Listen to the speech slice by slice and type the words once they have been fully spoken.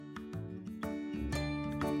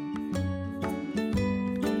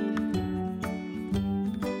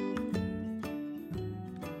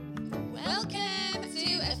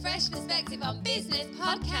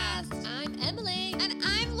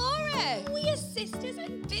sisters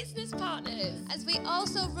and business partners, as we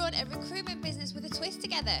also run a recruitment business with a twist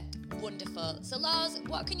together. Wonderful. So, Lars,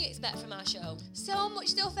 what can you expect from our show? So much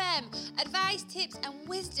stuff, advice, tips and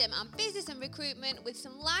wisdom on business and recruitment with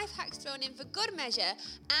some life hacks thrown in for good measure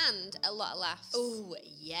and a lot of laughs. Oh,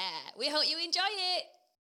 yeah. We hope you enjoy it.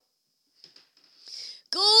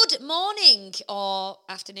 Good morning or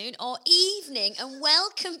afternoon or evening and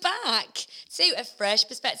welcome back to a Fresh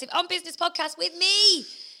Perspective on Business podcast with me,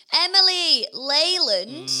 Emily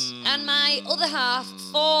Leyland, and my other half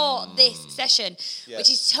for this session, which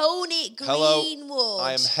is Tony Greenwood. Hello,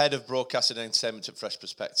 I am Head of Broadcasting and Entertainment at Fresh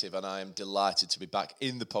Perspective, and I am delighted to be back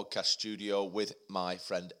in the podcast studio with my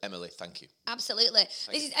friend Emily. Thank you. Absolutely.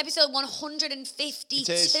 This is episode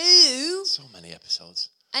 152. It is. So many episodes.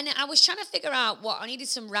 And I was trying to figure out I needed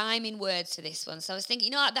some rhyming words to this one. So I was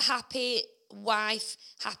thinking, like the happy wife,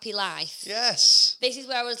 happy life. Yes. This is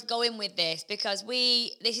where I was going with this because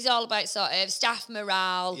this is all about sort of staff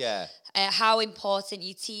morale. Yeah. How important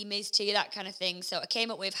your team is to you, that kind of thing. So I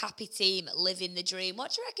came up with happy team, living the dream.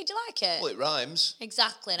 What do you reckon? Do you like it? Well, it rhymes.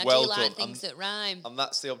 Exactly. And well I do like done. things that rhyme. And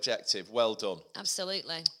that's the objective. Well done.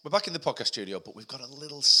 Absolutely. We're back in the podcast studio, but we've got a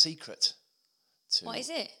little secret. What is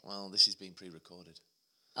it? Well, this is being pre-recorded.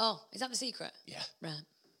 Oh, is that the secret? Yeah. Right.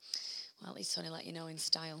 Well, at least Tony let you know in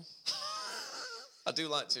style. I do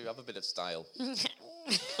like to have a bit of style.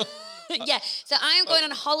 Yeah, so I'm going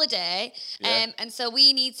on holiday, and so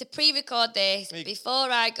we need to pre-record this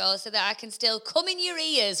before I go so that I can still come in your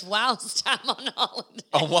ears whilst I'm on holiday.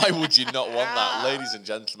 Oh, why would you not want that? Ladies and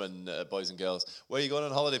gentlemen, boys and girls, where are you going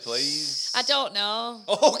on holiday, please? I don't know.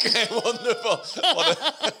 Okay, wonderful.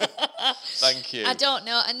 Thank you. I don't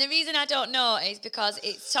know, and the reason I don't know is because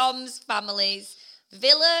it's Tom's family's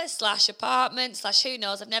villa / apartment / who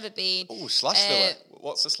knows, I've never been. Oh, slash villa.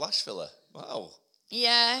 What's a slash villa? Wow.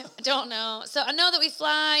 Yeah, I don't know. So I know that we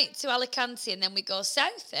fly to Alicante and then we go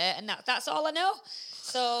south there, and that's all I know.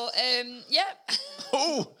 So, yeah.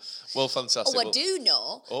 Oh, well, fantastic. I do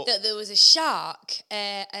know that there was a shark,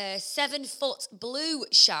 a 7-foot blue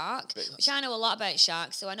shark, which I know a lot about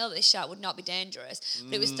sharks, so I know that this shark would not be dangerous.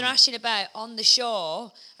 But it was thrashing about on the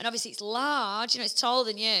shore, and obviously it's large, it's taller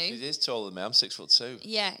than you. It is taller than me. I'm 6'2".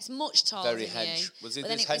 Yeah, it's much taller than hench. you. Was it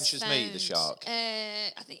as hench as me, the shark?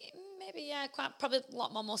 I think maybe, probably a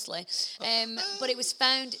lot more muscly. But it was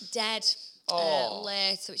found dead.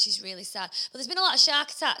 Later, which is really sad. But there's been a lot of shark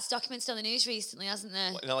attacks documented on the news recently, hasn't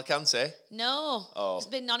there? What, in Alicante? No. There's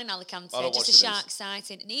been none in Alicante. Just a shark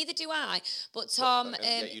sighting. Neither do I. But Tom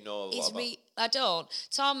you know a lot about. I don't.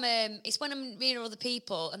 Tom, it's when I'm reading other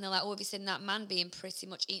people and they're like, have you seen that man being pretty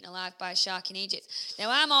much eaten alive by a shark in Egypt?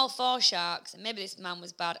 Now, I'm all for sharks, and maybe this man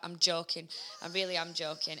was bad. I'm joking. I really am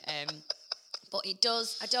joking. But it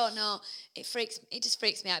does, I don't know, it just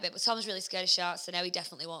freaks me out a bit. But Tom's really scared of sharks, so now he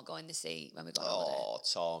definitely won't go in the sea when we go on holiday. Oh,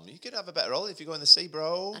 Tom, you could have a better holiday if you go in the sea,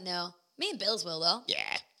 bro. I know. Me and Bills will, though.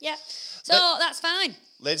 Yeah. Yeah. So that's fine.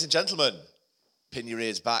 Ladies and gentlemen, pin your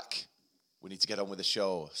ears back. We need to get on with the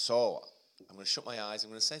show. So I'm going to shut my eyes. I'm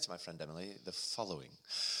going to say to my friend Emily the following.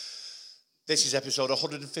 This is episode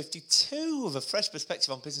 152 of a Fresh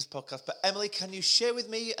Perspective on Business podcast. But Emily, can you share with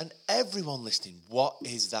me and everyone listening, what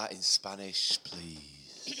is that in Spanish, please?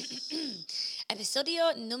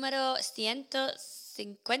 Episodio número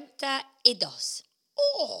 152.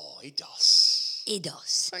 Oh, idos.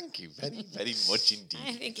 Idos. Thank you very, very much indeed.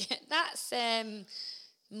 I think that's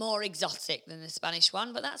more exotic than the Spanish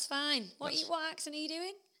one, but that's fine. What accent are you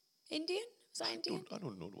doing? Indian? Is that Indian? I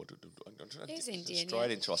don't know what to do. It is Indian,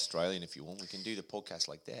 Straight into Australian if you want. We can do the podcast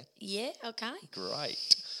like that. Yeah, okay.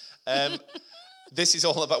 Great. This is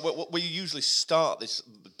all about, we usually start this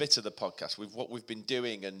bit of the podcast with what we've been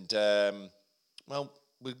doing, and,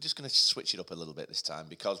 we're just going to switch it up a little bit this time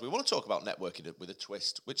because we want to talk about networking with a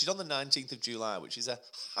twist, which is on the 19th of July, which is a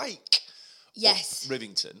hike. Yes. Up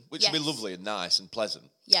Rivington, which will be lovely and nice and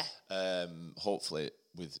pleasant. Yeah. Hopefully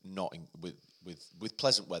with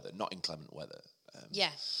pleasant weather, not inclement weather.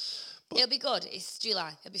 It'll be good. It's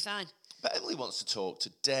July. It'll be fine. But Emily wants to talk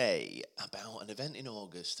today about an event in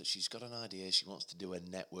August that she's got an idea. She wants to do a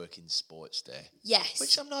networking sports day. Yes.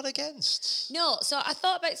 Which I'm not against. No, so I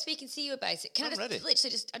thought about speaking to you about it. I'm ready.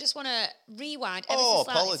 I just want to rewind ever so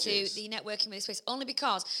slightly to the networking with this place, only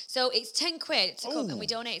because, so it's 10 quid to come and we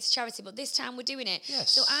donate it to charity, but this time we're doing it.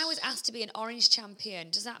 Yes. So I was asked to be an orange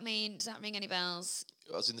champion. Does that ring any bells?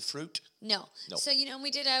 As in the fruit? No. No. So,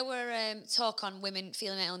 we did our talk on women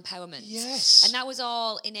female empowerment. Yes. And that was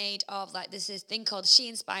all in aid of, there's this thing called She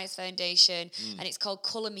Inspires Foundation, and it's called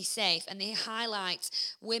Colour Me Safe. And they highlight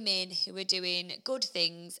women who are doing good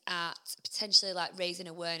things at potentially, raising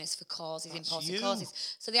awareness for causes, important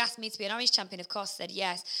causes. So they asked me to be an Orange champion. Of course, I said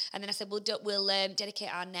yes. And then I said, we'll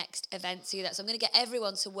dedicate our next event to that. So I'm going to get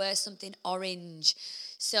everyone to wear something orange.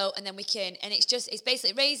 So, and then it's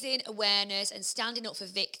basically raising awareness and standing up for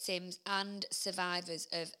victims and survivors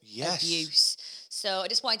of abuse. So I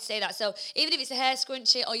just wanted to say that. So even if it's a hair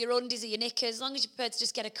scrunchie or your undies or your knickers, as long as you're prepared to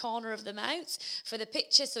just get a corner of them out for the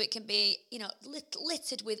picture so it can be,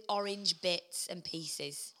 littered with orange bits and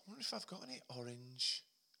pieces. I wonder if I've got any orange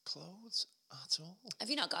clothes at all.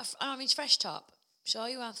 Have you not got an orange fresh top? Sure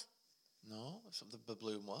you have. No, it's the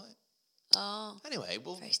blue and white. Oh. Anyway,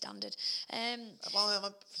 very standard. Well, I'm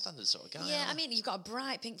a standard sort of guy. Yeah, I mean, you've got a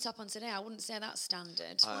bright pink top on today. I wouldn't say that's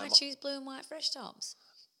standard. Why choose blue and white fresh tops?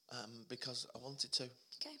 Because I wanted to.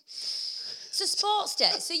 Okay. So sports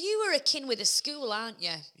day. So you were akin with a school, aren't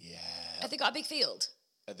you? Yeah. Have they got a big field?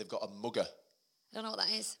 They've got a mugger. I don't know what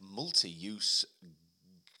that is. Multi-use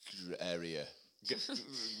area.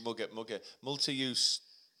 Mugger. Multi-use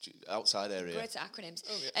outside area. Great at acronyms.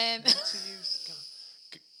 Oh, yeah. Multi-use.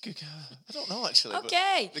 I don't know, actually.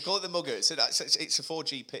 Okay. They call it the mugger. It's a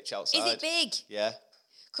 4G pitch outside. Is it big? Yeah.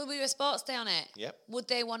 Could we do a sports day on it? Yep. Would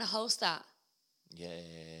they want to host that?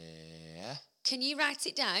 Yeah. Can you write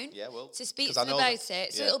it down? Yeah, well. To speak to them about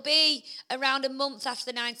it. So it'll be around a month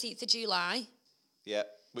after the 19th of July. Yeah.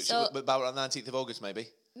 About around the 19th of August, maybe?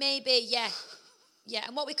 Maybe, yeah. Yeah,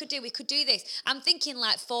 and what we could do this. I'm thinking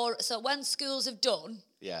so when schools have done.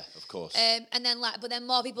 Yeah, of course. And then but then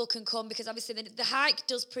more people can come because obviously the hike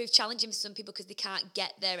does prove challenging for some people because they can't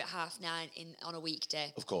get there at 9:30 on a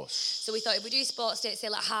weekday. Of course. So we thought if we do sports day, say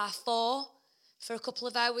 4:30 for a couple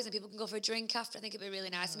of hours and people can go for a drink after, I think it'd be really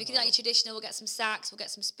nice. And we can do your traditional, we'll get some sacks, we'll get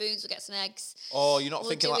some spoons, we'll get some eggs. Oh, you're not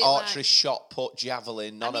thinking archery, shot put,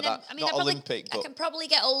 javelin, none of that. Not Olympic, but... I can probably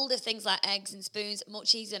get older things like eggs and spoons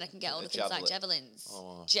much easier than I can get older things like javelins.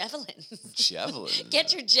 Oh. Javelins. Javelin.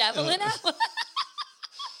 Get your javelin out.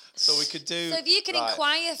 So we could do... So if you could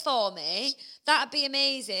inquire for me, that'd be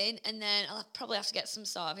amazing. And then I'll probably have to get some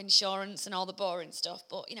sort of insurance and all the boring stuff.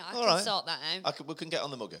 But, I can sort that out. We can get on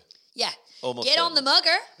the mugger. Yeah. Almost Get on the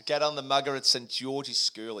mugger. Get on the mugger at St George's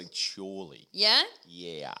School in Chorley. Yeah?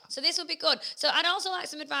 Yeah. So this would be good. So I'd also like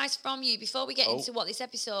some advice from you before we get into what this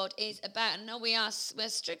episode is about. I know we're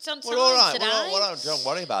strict on time We're all right. today. Don't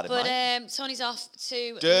worry about it, But Tony's off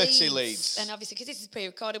to Dirty Leeds. And obviously, because this is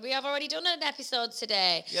pre-recorded, we have already done an episode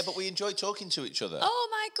today. Yeah, but we enjoy talking to each other. Oh,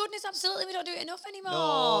 my goodness, absolutely. We don't do it enough anymore.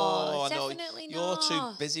 No, Definitely You're not.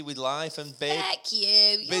 too busy with life and big. Heck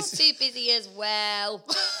you. You're too busy as well.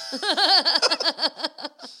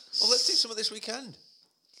 Well, let's do some of this weekend.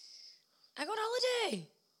 I go on holiday.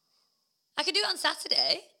 I can do it on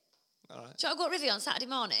Saturday. All right. Do you want to go to Rivy on Saturday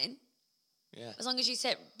morning? Yeah. As long as you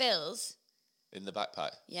set bills. In the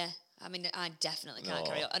backpack. Yeah. I mean, I definitely can't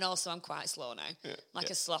carry on. And also, I'm quite slow now. Yeah.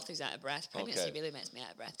 A sloth who's out of breath. Pregnancy really makes me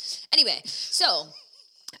out of breath. Anyway, so...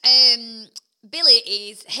 Billy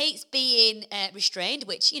hates being restrained,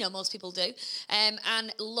 which, most people do,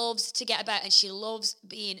 and loves to get about, and she loves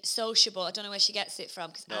being sociable. I don't know where she gets it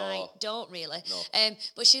from, because I don't really. No.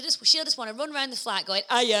 But she'll just want to run around the flat going,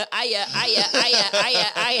 aya, aya, aya, aya, aya,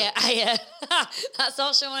 aya, aya. That's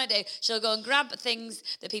all she'll want to do. She'll go and grab things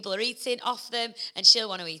that people are eating off them, and she'll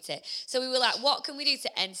want to eat it. So we were like, what can we do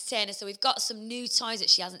to entertain her? So we've got some new toys that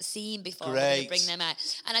she hasn't seen before. Great. We're going to bring them out.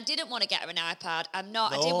 And I didn't want to get her an iPad. I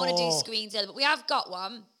didn't want to do screens earlier, but we have got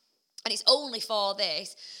one, and it's only for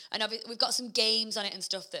this. And we've got some games on it and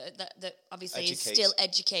stuff that obviously is still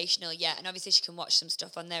educational, and obviously she can watch some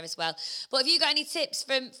stuff on there as well. But have you got any tips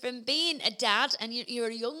from being a dad, and you're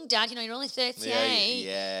a young dad, you're only 38,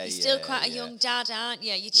 you're still quite a young dad, aren't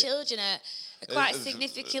you? Your children are quite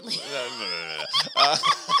significantly...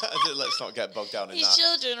 Let's not get bogged down in Your that.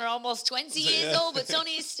 Your children are almost 20 years old, but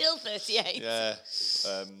Tony is still 38. Yeah.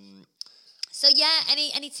 So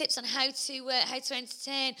any tips on how to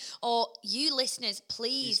entertain, or you listeners,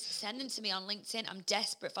 please send them to me on LinkedIn. I'm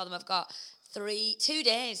desperate for them. I've got 2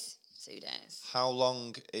 days. 2 days. How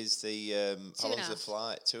long is the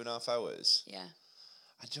flight? 2.5 hours. Yeah.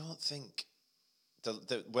 I don't think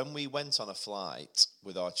when we went on a flight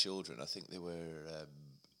with our children, I think they were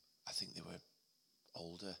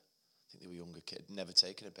older. I think they were younger kids. Never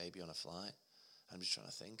taken a baby on a flight. I'm just trying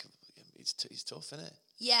to think. It's tough, isn't it?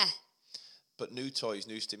 Yeah. But new toys,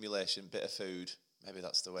 new stimulation, bit of food. Maybe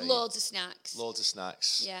that's the way. Loads of snacks. Loads of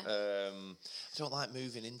snacks. Yeah. I don't like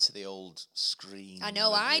moving into the old screen. I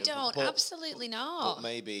know, I don't. Absolutely not. But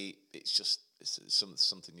maybe it's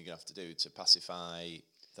something you're going to have to do to pacify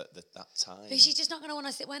that time. But she's just not going to want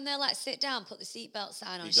to sit when they're like, sit down, put the seatbelt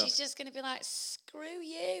sign on. She's just going to be like, screw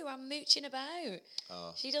you, I'm mooching about.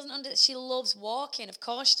 Oh. She doesn't she loves walking. Of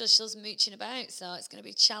course she does. She loves mooching about. So it's going to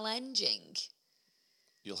be challenging.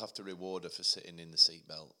 You'll have to reward her for sitting in the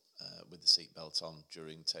seatbelt with the seatbelt on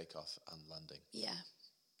during takeoff and landing. Yeah.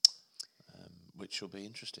 Which will be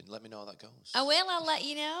interesting. Let me know how that goes. I will. I'll let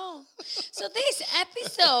you know. So this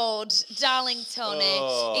episode, darling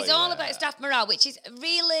Tony, is all about staff morale, which is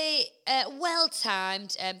really well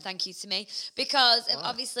timed. Thank you to me, because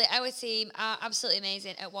obviously our team are absolutely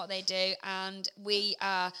amazing at what they do, and we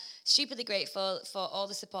are stupidly grateful for all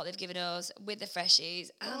the support they've given us with the freshies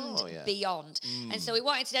and beyond. And so we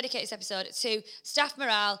wanted to dedicate this episode to staff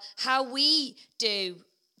morale, how we do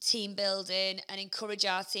team building and encourage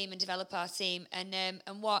our team and develop our team, and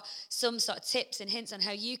what some sort of tips and hints on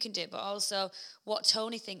how you can do it, but also what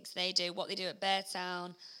Tony thinks they do, what they do at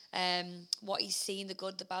Beartown, what he's seen, the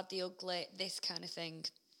good, the bad, the ugly, this kind of thing.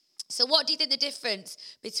 So what do you think the difference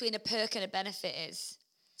between a perk and a benefit is,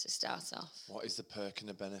 to start off? What is the perk and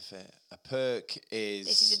a benefit? A perk is...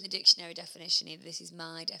 This isn't the dictionary definition either, this is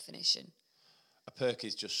my definition. A perk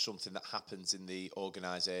is just something that happens in the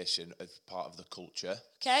organisation as part of the culture.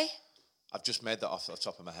 Okay. I've just made that off the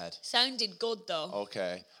top of my head. Sounded good, though.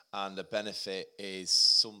 Okay. And a benefit is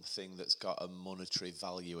something that's got a monetary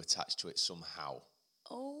value attached to it somehow.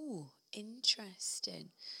 Oh, interesting.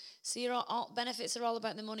 So your all benefits are all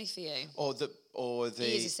about the money for you? Or the...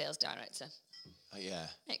 He is a sales director. Yeah.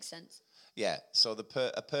 Makes sense. Yeah. So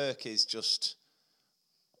a perk is just...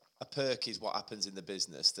 A perk is what happens in the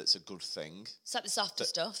business that's a good thing. It's like the softer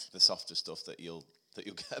stuff. The softer stuff that you'll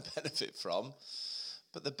get a benefit from.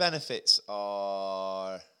 But the benefits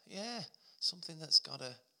are something that's got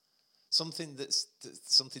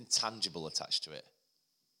something tangible attached to it.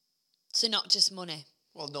 So not just money.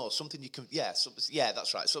 Well, no, something you can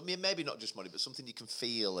that's right. So maybe not just money, but something you can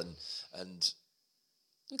feel and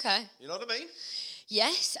Okay. You know what I mean?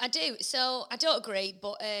 Yes, I do. So I don't agree,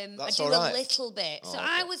 but I do right. a little bit. Oh, so okay.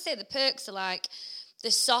 I would say the perks are like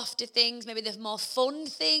the softer things, maybe the more fun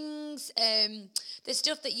things, the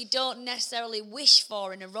stuff that you don't necessarily wish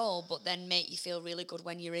for in a role, but then make you feel really good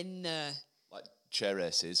when you're in there. Like chair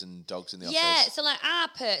races and dogs in the office. Yeah, so like our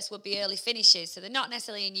perks would be early finishes. So they're not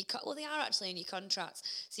necessarily in your... well, they are actually in your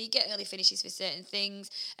contracts. So you get early finishes for certain things.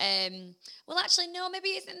 Well, actually, no, maybe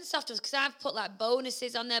it's in the softwares because I've put like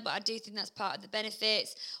bonuses on there, but I do think that's part of the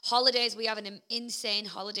benefits. Holidays, we have an insane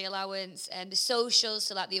holiday allowance. The socials,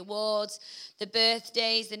 so like the awards, the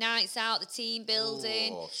birthdays, the nights out, the team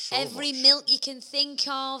building. Every milk you can think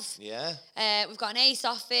of. Yeah. We've got an ace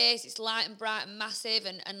office. It's light and bright and massive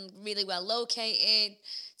and really well located.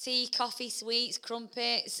 Tea, coffee, sweets,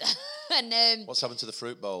 crumpets. And what's happened to the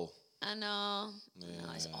fruit bowl? I know.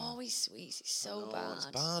 Yeah. It's always sweets. It's so bad. It's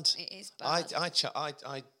bad. It is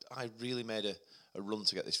bad. I really made a run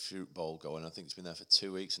to get this fruit bowl going. I think it's been there for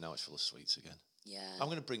 2 weeks and now it's full of sweets again. Yeah. I'm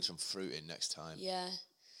going to bring some fruit in next time. Yeah.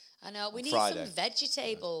 I know. We need Friday. some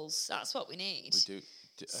vegetables. That's what we need. We do.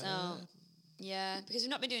 So yeah, because we've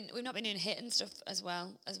not been doing hit and stuff as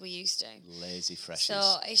well as we used to. Lazy freshies.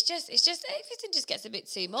 So it's just everything just gets a bit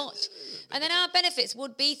too much. And then our benefits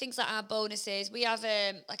would be things like our bonuses. We have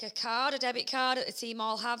like a debit card that the team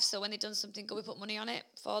all have. So when they've done something good, we put money on it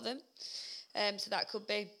for them. So that could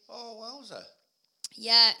be. Oh, wowza.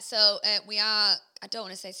 Yeah, so we are, I don't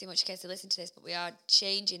want to say too much in case they listen to this, but we are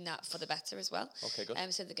changing that for the better as well. Okay, good.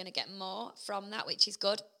 So they're going to get more from that, which is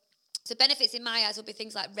good. So benefits in my eyes will be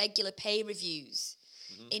things like regular pay reviews,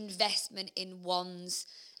 investment in one's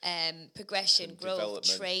progression,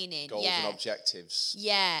 growth, training. Goals and objectives.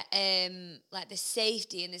 Yeah, like the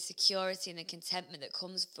safety and the security and the contentment that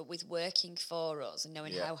comes with working for us and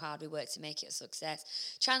knowing how hard we work to make it a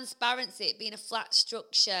success. Transparency, it being a flat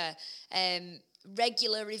structure,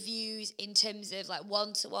 regular reviews in terms of like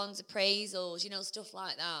one-to-ones, appraisals, stuff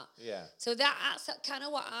like that. Yeah. So that's kind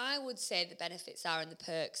of what I would say the benefits are and the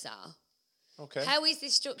perks are. Okay. How is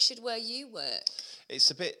this structured where you work? It's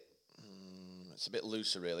a bit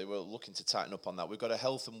looser, really. We're looking to tighten up on that. We've got a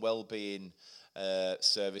health and well-being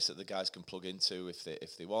service that the guys can plug into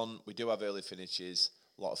if they want. We do have early finishes,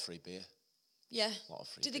 a lot of free beer. Yeah. A lot of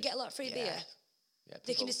free Do beer. they get a lot of free beer? Yeah.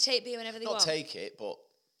 They can just take beer whenever they want? Not take it, but...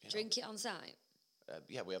 Drink it on site?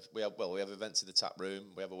 We have events in the tap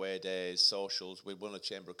room. We have away days, socials. We won a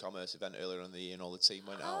Chamber of Commerce event earlier in the year, and all the team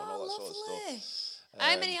went out and all that sort of stuff.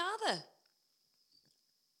 How many are there?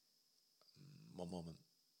 One moment.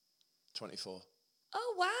 24.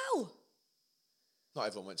 Oh, wow. Not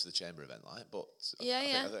everyone went to the chamber event, but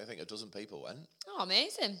I think a dozen people went. Oh,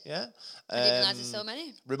 amazing. Yeah. I didn't realise there's so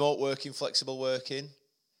many. Remote working, flexible working.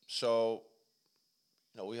 So,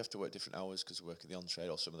 we have to work different hours because we work in the on-trade,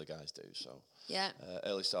 or some of the guys do. So,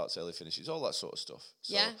 early starts, early finishes, all that sort of stuff.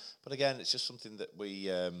 So, but again, it's just something that we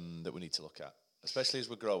need to look at, especially as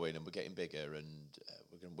we're growing and we're getting bigger,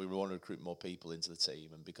 and we want to recruit more people into the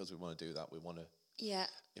team. And because we want to do that, we want to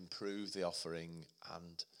improve the offering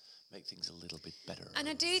and make things a little bit better. And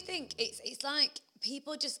I do think it's like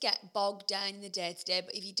people just get bogged down in the day-to-day,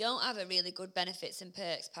 but if you don't have a really good benefits and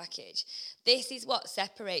perks package, this is what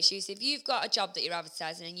separates you. So if you've got a job that you're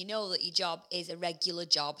advertising and you know that your job is a regular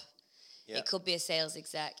job, it could be a sales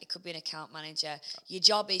exec, it could be an account manager. Your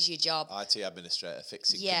job is your job. IT administrator,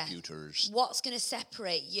 fixing computers. What's going to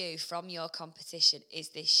separate you from your competition is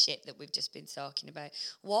this shit that we've just been talking about.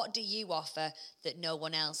 What do you offer that no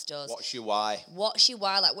one else does? What's your why?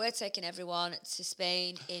 Like, we're taking everyone to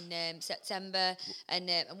Spain in September, and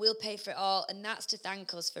we'll pay for it all. And that's to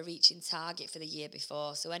thank us for reaching target for the year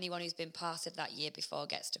before. So anyone who's been part of that year before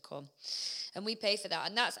gets to come. And we pay for that,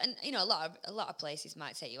 and a lot of places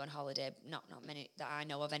might take you on holiday, not many that I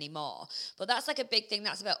know of anymore. But that's like a big thing.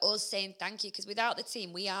 That's about us saying thank you, because without the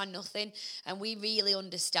team, we are nothing, and we really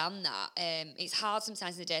understand that. It's hard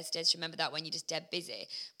sometimes in the day-to-day to remember that when you're just dead busy,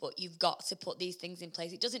 but you've got to put these things in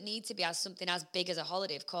place. It doesn't need to be something as big as a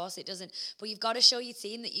holiday, of course it doesn't, but you've got to show your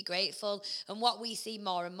team that you're grateful. And what we see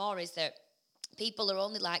more and more is that people are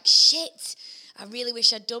only like, shit, I really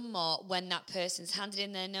wish I'd done more, when that person's handed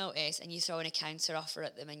in their notice and you throw in a counter offer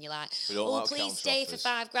at them and you're like, oh, please stay for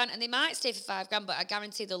 $5,000. And they might stay for $5,000, but I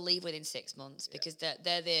guarantee they'll leave within 6 months because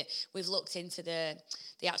we've looked into the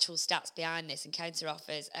actual stats behind this, and counter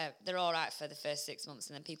offers, they're all right for the first 6 months,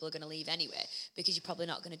 and then people are going to leave anyway because you're probably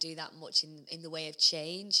not going to do that much in the way of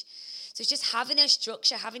change. So it's just having a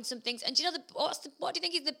structure, having some things. And do you know, what do you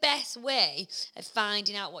think is the best way of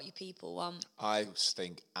finding out what your people want? I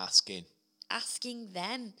think asking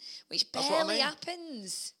them, which barely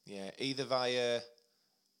happens. Yeah, either via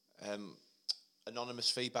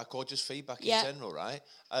anonymous feedback or just feedback in general, right?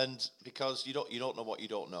 And because you don't know what you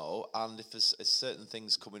don't know, and if there's certain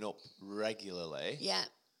things coming up regularly,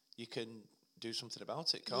 you can do something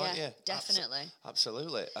about it, can't you? Definitely.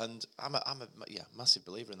 Absolutely. And I'm a massive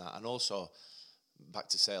believer in that. And also, back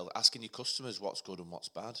to sales, asking your customers what's good and what's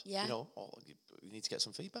bad. Yeah. You need to get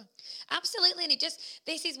some feedback. Absolutely. And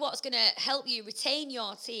this is what's going to help you retain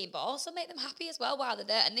your team, but also make them happy as well while they're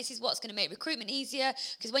there. And this is what's going to make recruitment easier,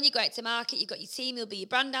 because when you go out to market, you've got your team, you'll be your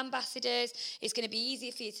brand ambassadors. It's going to be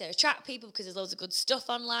easier for you to attract people because there's loads of good stuff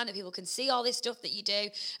online that people can see all this stuff that you do.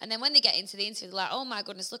 And then when they get into the interview, they're like, oh my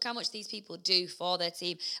goodness, look how much these people do for their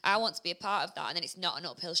team. I want to be a part of that. And then it's not an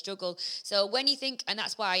uphill struggle. So when you think, and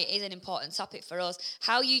that's why it is an important topic for us,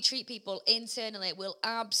 how you treat people internally will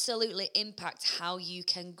absolutely impact how you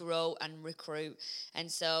can grow and recruit. And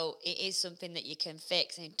so it is something that you can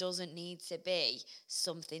fix, and it doesn't need to be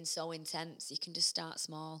something so intense. You can just start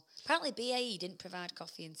small. Apparently BAE didn't provide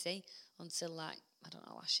coffee and tea until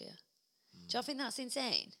last year. Do you think that's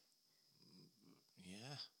insane?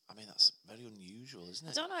 Yeah, I mean that's very unusual, isn't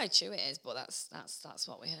it? I don't know how true it is, but that's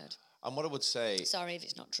what we heard. And what I would say, sorry if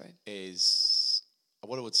it's not true, is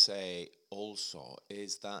what I would say also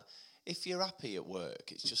is that if you're happy at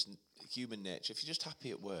work, it's just human nature. If you're just happy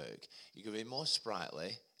at work, you're going to be more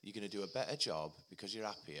sprightly, you're going to do a better job because you're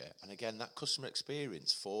happier. And again, that customer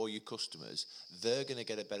experience for your customers, they're going to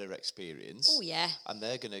get a better experience. Oh, yeah. And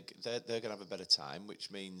they're going to have a better time, which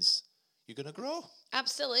means you're going to grow.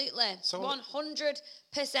 Absolutely. So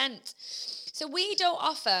 100%. So we don't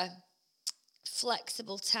offer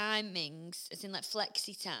flexible timings, as in like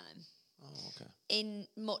flexi time. Oh, okay. In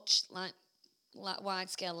much like wide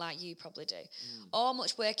scale like you probably do, or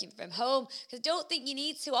much working from home, because I don't think you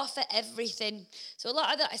need to offer everything. So a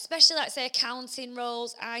lot of that, especially like say accounting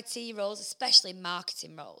roles, IT roles, especially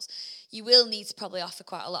marketing roles, you will need to probably offer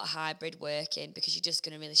quite a lot of hybrid working because you're just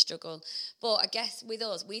going to really struggle. But I guess with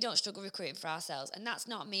us, we don't struggle recruiting for ourselves, and that's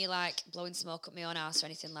not me like blowing smoke up my own arse or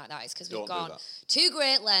anything like that. It's because we've gone to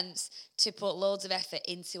great lengths to put loads of effort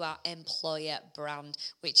into our employer brand,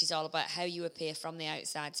 which is all about how you appear from the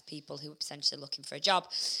outside to people who are potentially looking for a job.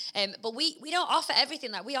 But we don't offer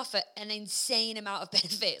everything. Like we offer an insane amount of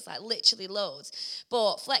benefits, like literally loads.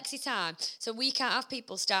 But flexi time, so we can't have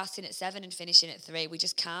people starting at 7 and finishing at 3. We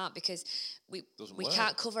just can't, because Doesn't we work.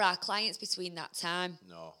 can't cover our clients between that time.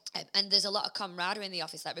 No. And there's a lot of camaraderie in the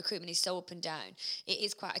office. Like recruitment is so up and down. It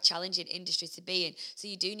is quite a challenging industry to be in. So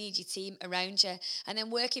you do need your team around you. And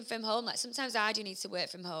then working from home, like sometimes I do need to work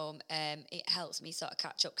from home. It helps me sort of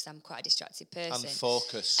catch up because I'm quite a distracted person. And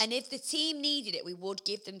focus. And if the team needed it, we would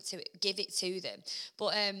give it to them.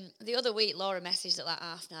 But the other week, Laura messaged at like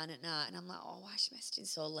 9:30 at night, and I'm like, oh, why is she messaging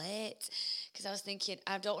so late? Because I was thinking,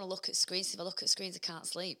 I don't want to look at screens. If I look at screens, I can't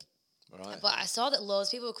sleep. Right. But I saw that loads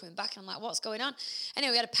of people were coming back, and I'm like, what's going on?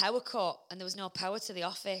 Anyway, we had a power cut, and there was no power to the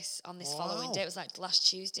office on this following day. It was like last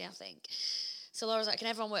Tuesday, I think. So Laura was like, can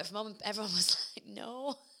everyone work from home? And everyone was like,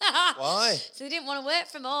 no. Why? So they didn't want to work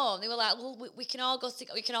from home. They were like, well, we can all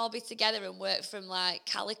we can all be together and work from like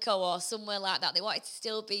Calico or somewhere like that. They wanted to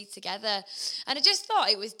still be together. And I just thought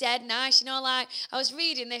it was dead nice. You know, like I was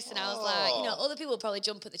reading this and I was like, you know, other people would probably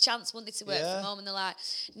jump at the chance, wouldn't they, to work from home. And they're like,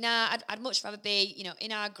 nah, I'd much rather be, you know,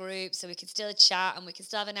 in our group so we can still chat and we can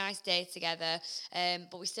still have a nice day together.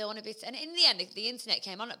 But we still want to be, and in the end, the internet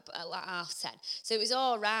came on at like 10:30. So it was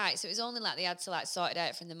all right. So it was only like they had to like sort it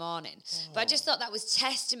out from the morning. But I just thought that was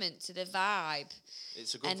testament to the vibe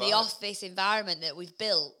It's a good and vibe. the office environment that we've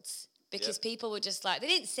built, because people were just like, they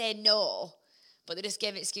didn't say no, but they just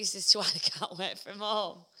gave excuses to why they can't work from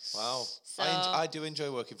home. Wow. So, I do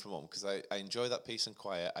enjoy working from home because I enjoy that peace and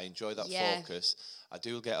quiet. I enjoy that focus. I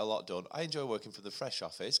do get a lot done. I enjoy working from the fresh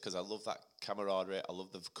office because I love that camaraderie. I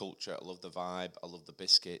love the culture. I love the vibe. I love the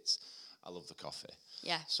biscuits. I love the coffee.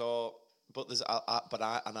 Yeah. So... But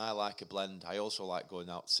I like a blend. I also like going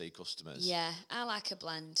out to see customers. Yeah, I like a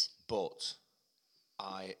blend. But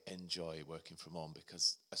I enjoy working from home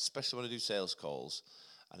because, especially when I do sales calls,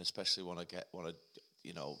 and especially when I want to,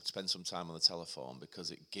 you know, spend some time on the telephone,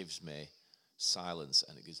 because it gives me silence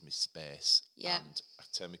and it gives me space. Yeah. And I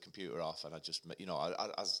turn my computer off and I just, you know,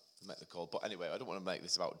 I make the call. But anyway, I don't want to make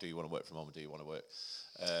this about do you want to work from home or do you want to work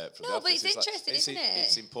from the office. But it's interesting, isn't it?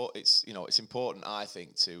 It's important. It's important. I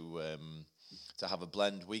think to have a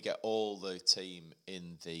blend. We get all the team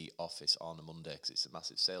in the office on a Monday because it's a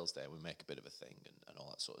massive sales day. We make a bit of a thing and all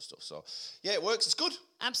that sort of stuff. So yeah, it works. It's good.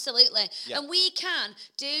 Absolutely. Yeah. And we can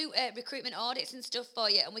do recruitment audits and stuff for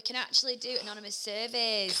you, and we can actually do anonymous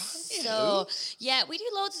surveys. Can you? So yeah, we do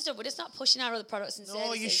loads of stuff. We're just not pushing our other products and services.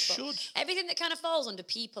 No, you should. Everything that kind of falls under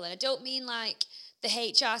people, and I don't mean like the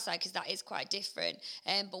HR side, because that is quite different.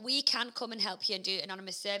 But we can come and help you and do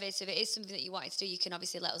anonymous surveys. So if it is something that you wanted to do, you can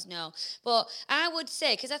obviously let us know. But I would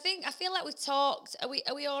say, because I feel like we've talked. Are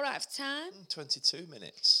we all right for time? 22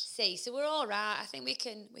 minutes. See, so we're all right. I think we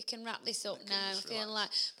can wrap this up now. I'm feeling like,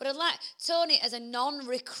 but I'd like Tony as a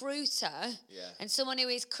non-recruiter and someone who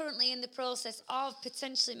is currently in the process of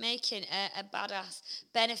potentially making a badass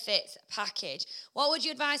benefits package. What would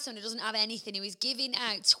you advise someone who doesn't have anything, who is giving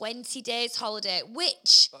out 20 days holiday?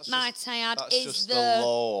 Which, might I add, is the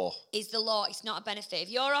law. Is the law. It's not a benefit. If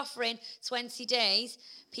you're offering 20 days,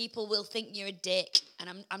 people will think you're a dick.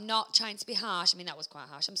 And I'm not trying to be harsh. I mean, that was quite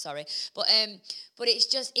harsh. I'm sorry. But it's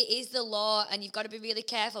just, it is the law, and you've got to be really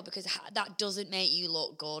careful, because that doesn't make you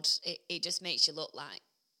look good. It just makes you look like,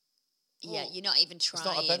 you're not even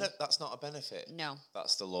trying. That's not a benefit. No.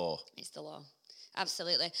 That's the law. It's the law.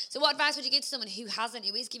 Absolutely. So what advice would you give to someone who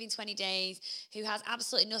is giving 20 days, who has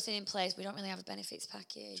absolutely nothing in place? We don't really have a benefits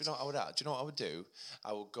package. Do you know what I would do?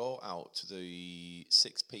 I would go out to the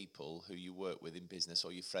 6 people who you work with in business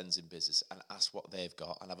or your friends in business and ask what they've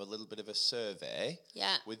got, and have a little bit of a survey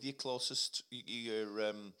with your closest,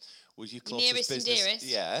 with your closest nearest business. And dearest.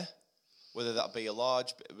 Yeah. Whether that be a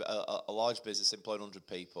large business employing 100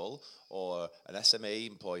 people or an SME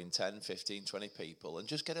employing 10, 15, 20 people, and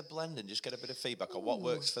just get a blend and just get a bit of feedback on what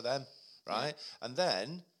works for them, right? Yeah. And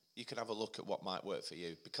then you can have a look at what might work for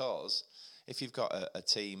you, because if you've got a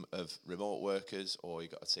team of remote workers or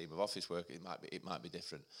you've got a team of office workers, it might be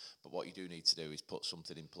different. But what you do need to do is put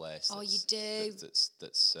something in place.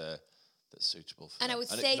 That's suitable for them. And I would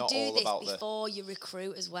say do this before you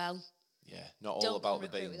recruit as well. Yeah, not all about the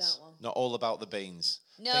beans. Not all about the beans.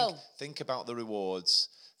 No. Think about the rewards.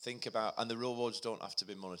 And the rewards don't have to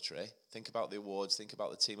be monetary. Think about the awards. Think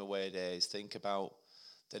about the team away days. Think about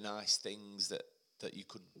the nice things that you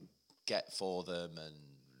could get for them,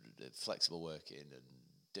 and flexible working and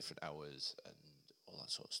different hours and all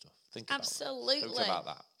that sort of stuff. Think about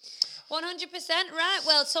that. 100%. Right.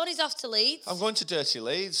 Well, Tony's off to Leeds. I'm going to Dirty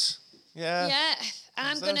Leeds. Yeah. Yeah.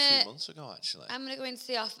 A few months ago, actually. I'm gonna go into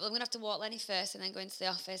the office. I'm gonna have to walk Lenny first and then go into the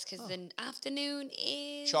office, because the afternoon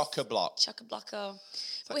is chock-a-block.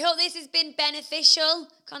 We hope this has been beneficial.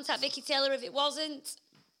 Contact Vicky Taylor if it wasn't.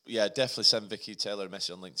 Yeah, definitely send Vicky Taylor a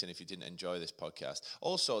message on LinkedIn if you didn't enjoy this podcast.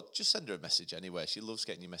 Also, just send her a message anyway. She loves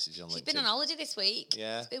getting your messages on LinkedIn. She's been on holiday this week.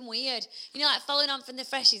 Yeah. It's been weird. You know, like following on from the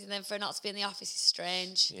freshies and then for her not to be in the office is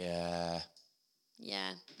strange. Yeah.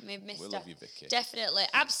 Yeah, we've missed We her. love you, Vicky. Definitely.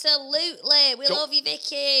 Absolutely. We love you,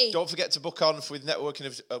 Vicky. Don't forget to book on with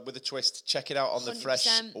Networking with a Twist. Check it out on the 100%. Fresh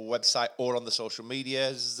website or on the social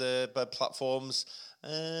medias platforms.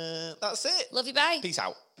 That's it. Love you, bye. Peace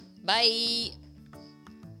out. Bye.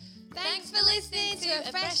 Thanks for listening to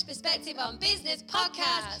A Fresh Perspective on Business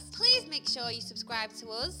podcast. Please make sure you subscribe to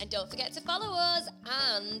us. And don't forget to follow us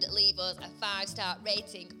and leave us a 5-star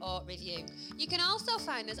rating or review. You can also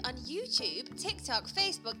find us on YouTube, TikTok,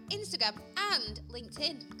 Facebook, Instagram, and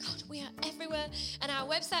LinkedIn. God, we are everywhere. And our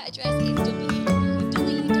website address is